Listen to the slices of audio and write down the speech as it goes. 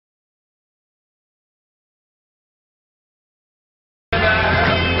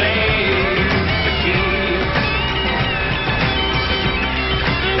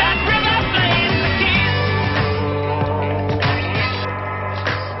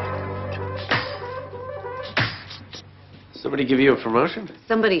Somebody give you a promotion?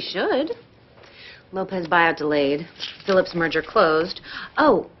 Somebody should. Lopez buyout delayed. Phillips merger closed.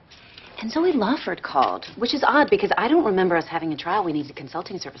 Oh, and Zoe Lawford called, which is odd because I don't remember us having a trial we needed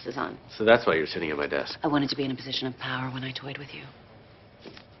consulting services on. So that's why you're sitting at my desk. I wanted to be in a position of power when I toyed with you.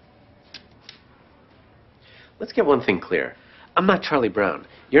 Let's get one thing clear. I'm not Charlie Brown.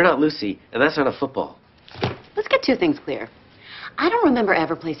 You're not Lucy, and that's not a football. Let's get two things clear. I don't remember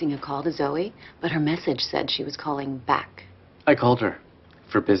ever placing a call to Zoe, but her message said she was calling back. I called her.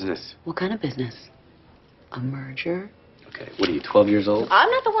 For business. What kind of business? A merger? Okay, what are you, 12 years old? I'm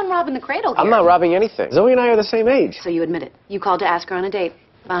not the one robbing the cradle here. I'm not robbing anything. Zoe and I are the same age. So you admit it. You called to ask her on a date.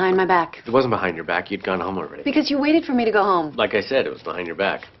 Behind my back. It wasn't behind your back. You'd gone home already. Because you waited for me to go home. Like I said, it was behind your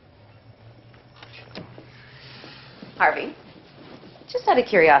back. Harvey, just out of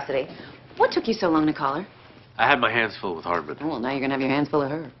curiosity, what took you so long to call her? I had my hands full with Hardman. Oh, well, now you're going to have your hands full of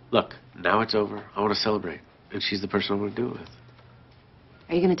her. Look, now it's over. I want to celebrate. And she's the person I want to do it with.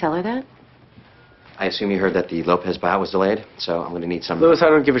 Are you going to tell her that? I assume you heard that the Lopez buyout was delayed, so I'm going to need some... Louis, I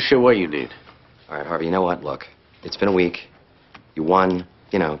don't give a shit what you need. All right, Harvey, you know what? Look, it's been a week. You won.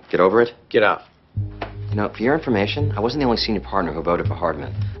 You know, get over it. Get out. You know, for your information, I wasn't the only senior partner who voted for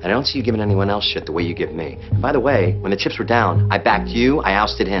Hardman. And I don't see you giving anyone else shit the way you give me. And by the way, when the chips were down, I backed you, I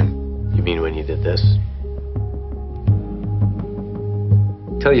ousted him. You mean when you did this?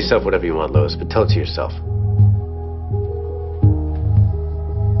 Tell yourself whatever you want, Louis, but tell it to yourself.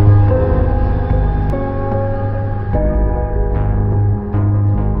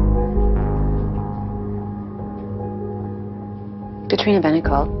 Katrina Bennett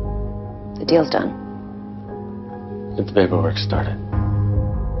called. The deal's done. Get the paperwork started.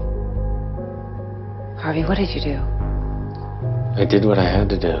 Harvey, what did you do? I did what I had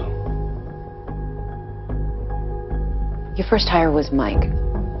to do. Your first hire was Mike.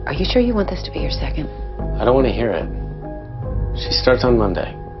 Are you sure you want this to be your second? I don't want to hear it. She starts on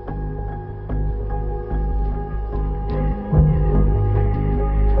Monday.